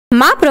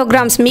మా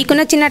ప్రోగ్రామ్స్ మీకు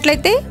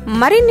నచ్చినట్లయితే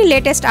మరిన్ని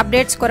లేటెస్ట్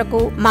అప్డేట్స్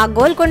కొరకు మా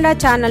గోల్కొండ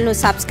ఛానల్ను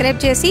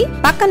సబ్స్క్రైబ్ చేసి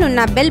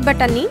పక్కనున్న బెల్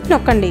బటన్ని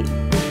నొక్కండి.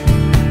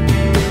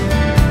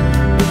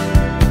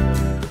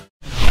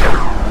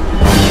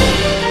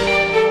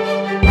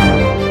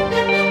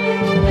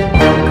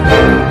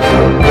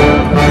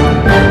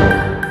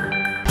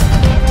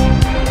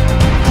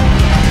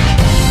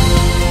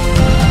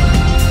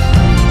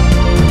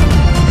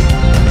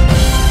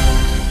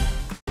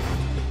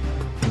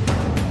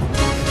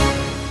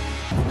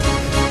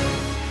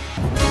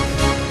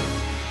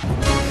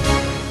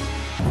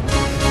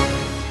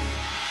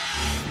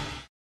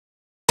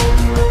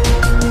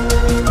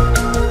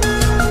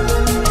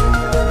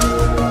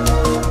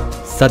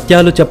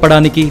 సత్యాలు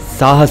చెప్పడానికి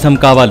సాహసం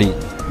కావాలి.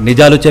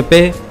 నిజాలు చెప్పే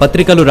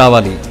పత్రికలు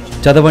రావాలి.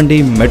 చదవండి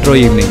metro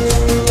evening.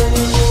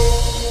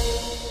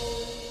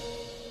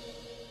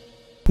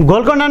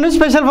 Golconda news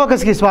special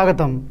ఫోకస్కి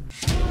స్వాగతం.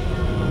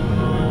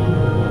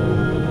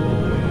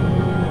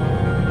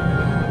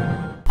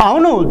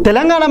 అవును,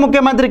 తెలంగాణ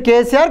ముఖ్యమంత్రి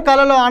కేసీఆర్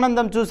కలలో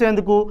ఆనందం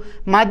చూసేందుకు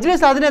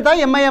మజ్లిస్ అధినేత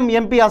ఎంఐఎం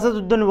ఎంపీ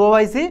అసదుద్దీన్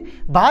ఓవైసీ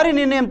భారీ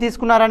నిర్ణయం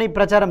తీసుకున్నారని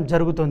ప్రచారం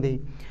జరుగుతుంది.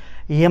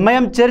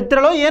 ఎంఐఎం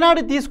చరిత్రలో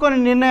ఏనాడు తీసుకొని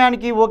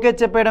నిర్ణయానికి ఓకే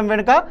చెప్పేయడం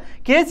వెనుక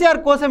కేసీఆర్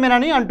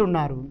కోసమేనని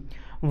అంటున్నారు.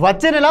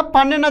 వచ్చే నెల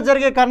 12న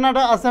జరిగే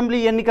కర్ణాటక అసెంబ్లీ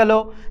ఎన్నికల్లో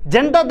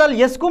జనతా దళ్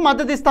ఎస్కు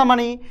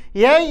మద్దతిస్తామని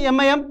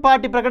ఏఐఎంఐఎం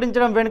పార్టీ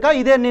ప్రకటించడం వెనుక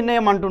ఇదే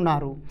నిర్ణయం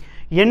అంటున్నారు.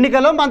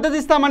 ఎన్నికల్లో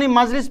మద్దతిస్తామని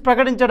మజ్లిస్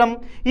ప్రకటించడం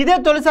ఇదే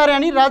తొలిసారి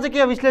అని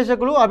రాజకీయ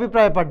విశ్లేషకులు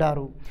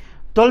అభిప్రాయపడ్డారు.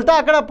 తొలుత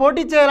అక్కడ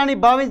పోటీ చేయాలని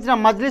భావించిన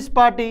మజ్లిస్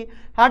పార్టీ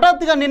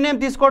హఠాత్తుగా నిర్ణయం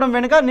తీసుకోవడం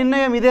వెనుక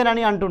నిర్ణయం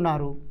ఇదేనని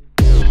అంటున్నారు.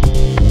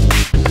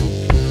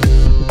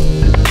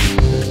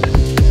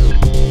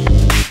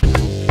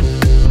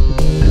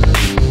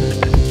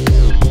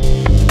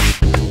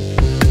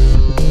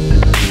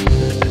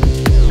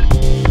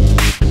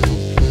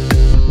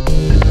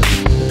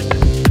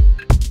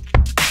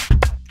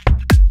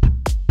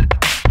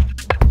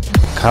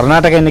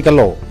 కర్ణాటక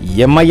ఎన్నికల్లో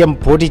ఎంఐఎం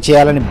పోటీ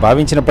చేయాలని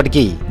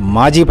భావించినప్పటికీ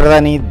మాజీ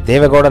ప్రధాని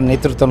దేవెగౌడ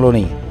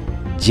నేతృత్వంలోని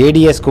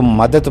జేడీఎస్కు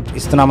మద్దతు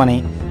ఇస్తున్నామని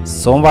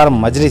సోమవారం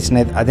మజ్లిస్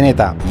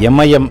అధినేత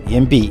MIM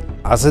MP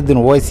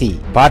Asaduddin Owaisi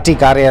party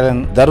కార్యాలయం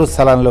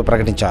దరుస్సలాంలో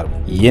ప్రకటించారు.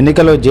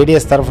 ఎన్నికల్లో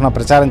జేడీఎస్ తరఫున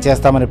ప్రచారం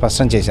చేస్తామని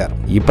స్పష్టం చేశారు.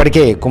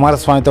 ఇప్పటికే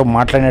కుమారస్వామితో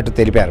మాట్లాడినట్టు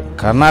తెలిపారు.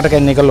 కర్ణాటక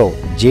ఎన్నికల్లో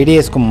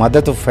జేడీఎస్ కు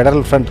మద్దతు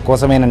ఫెడరల్ ఫ్రంట్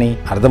కోసమేనని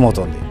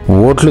అర్థమవుతోంది.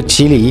 ఓట్లు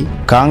చీలి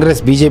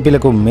కాంగ్రెస్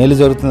బీజేపీలకు మేలు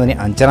జరుగుతుందని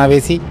అంచనా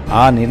వేసి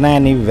ఆ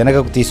నిర్ణయాన్ని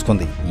వెనకకు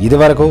తీసుకుంది.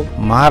 ఇదివరకు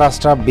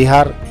మహారాష్ట్ర,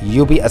 బీహార్,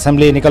 యూపీ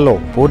అసెంబ్లీ ఎన్నికల్లో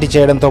పోటీ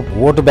చేయడంతో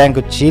ఓటు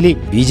బ్యాంకు చీలి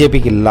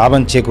బీజేపీకి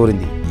లాభం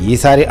చేకూరింది.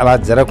 ఈసారి అలా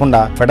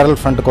జరగకుండా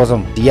ఫెడరల్ ఫ్రంట్ కోసం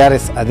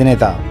టీఆర్ఎస్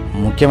అధినేత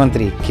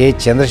ముఖ్యమంత్రి కె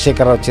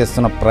చంద్రశేఖరరావు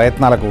చేస్తున్న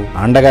ప్రయత్నాలకు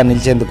అండగా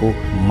నిలిచేందుకు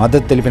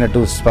మద్దతు తెలిపినట్టు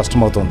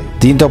స్పష్టమవుతోంది.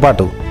 దీంతో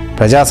పాటు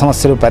ప్రజా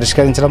సమస్యలు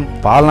పరిష్కరించడం,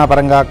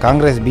 పాలనాపరంగా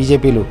కాంగ్రెస్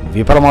బీజేపీలు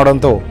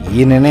విఫలమవడంతో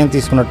ఈ నిర్ణయం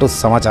తీసుకున్నట్టు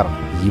సమాచారం.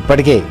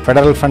 ఇప్పటికే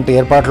ఫెడరల్ ఫ్రంట్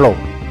ఏర్పాటులో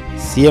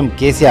సీఎం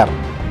కేసీఆర్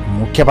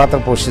ముఖ్య పాత్ర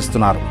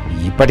పోషిస్తున్నారు.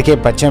 ఇప్పటికే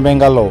పశ్చిమ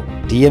బెంగాల్లో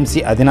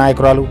టీఎంసీ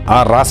అధినాయకురాలు,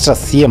 ఆ రాష్ట్ర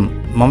సీఎం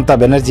మమతా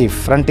బెనర్జీ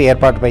ఫ్రంట్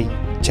ఏర్పాటుపై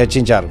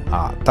చర్చించారు.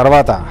 ఆ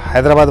తర్వాత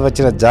హైదరాబాద్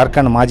వచ్చిన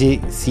జార్ఖండ్ మాజీ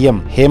సీఎం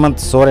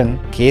హేమంత్ సోరెన్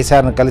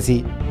కేసీఆర్ను కలిసి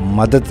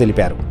మద్దతు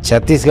తెలిపారు.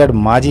 ఛత్తీస్గఢ్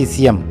మాజీ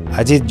సీఎం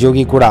అజిత్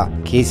జోగి కూడా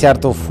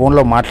కేసీఆర్తో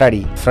ఫోన్లో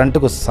మాట్లాడి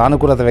ఫ్రంట్కు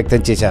సానుకూలత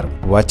వ్యక్తం చేశారు.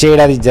 వచ్చే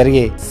ఏడాది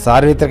జరిగే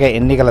సార్వత్రిక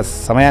ఎన్నికల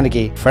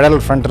సమయానికి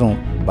ఫెడరల్ ఫ్రంట్ను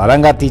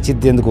బలంగా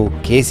తీర్చిదిద్దేందుకు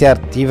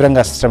కేసీఆర్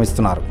తీవ్రంగా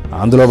శ్రమిస్తున్నారు.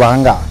 అందులో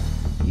భాగంగా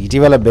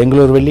ఇటీవల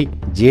బెంగళూరు వెళ్లి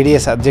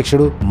జేడీఎస్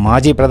అధ్యక్షుడు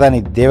మాజీ ప్రధాని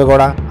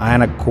దేవెగౌడ,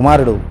 ఆయన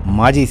కుమారుడు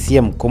మాజీ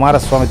సీఎం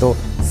కుమారస్వామితో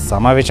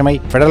సమావేశమై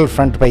ఫెడరల్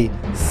ఫ్రంట్ పై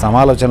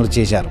సమాలోచనలు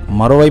చేశారు.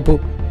 మరోవైపు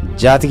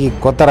జాతికి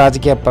కొత్త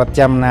రాజకీయ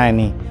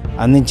ప్రత్యామ్నాయాన్ని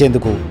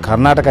అందించేందుకు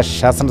కర్ణాటక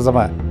శాసనసభ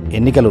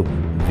ఎన్నికలు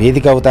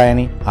వేదిక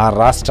అవుతాయని ఆ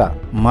రాష్ట్ర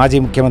మాజీ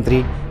ముఖ్యమంత్రి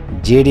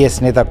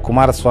జేడీఎస్ నేత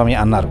కుమారస్వామి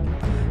అన్నారు.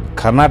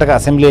 కర్ణాటక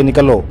అసెంబ్లీ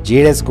ఎన్నికల్లో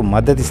జేడీఎస్కు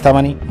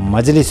మద్దతిస్తామని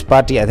మజ్లిస్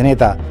పార్టీ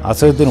అధినేత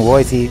అసదుద్దీన్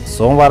ఓవైసీ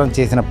సోమవారం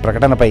చేసిన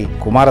ప్రకటనపై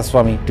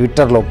కుమారస్వామి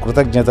ట్విట్టర్లో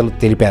కృతజ్ఞతలు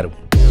తెలిపారు.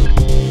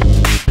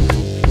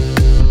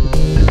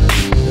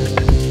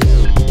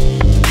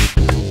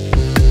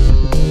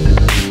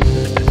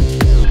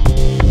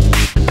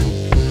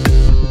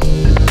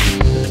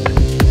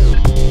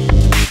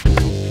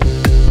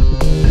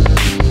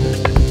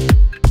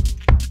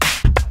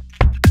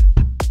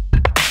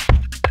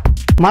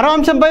 మరో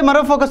అంశంపై మరో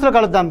ఫోకస్లో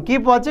కలుద్దాం.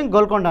 Keep watching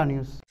Golconda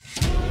news.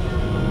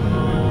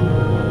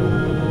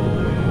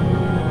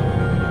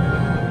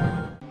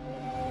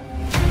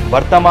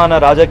 వర్తమాన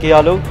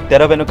రాజకీయాలు,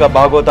 తెర వెనుక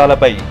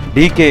బాగోతాలపై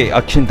డీకే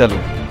అక్షింతలు.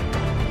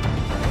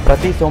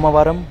 ప్రతి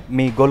సోమవారం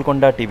మీ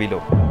గోల్కొండ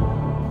టీవీలో.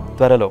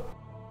 త్వరలో.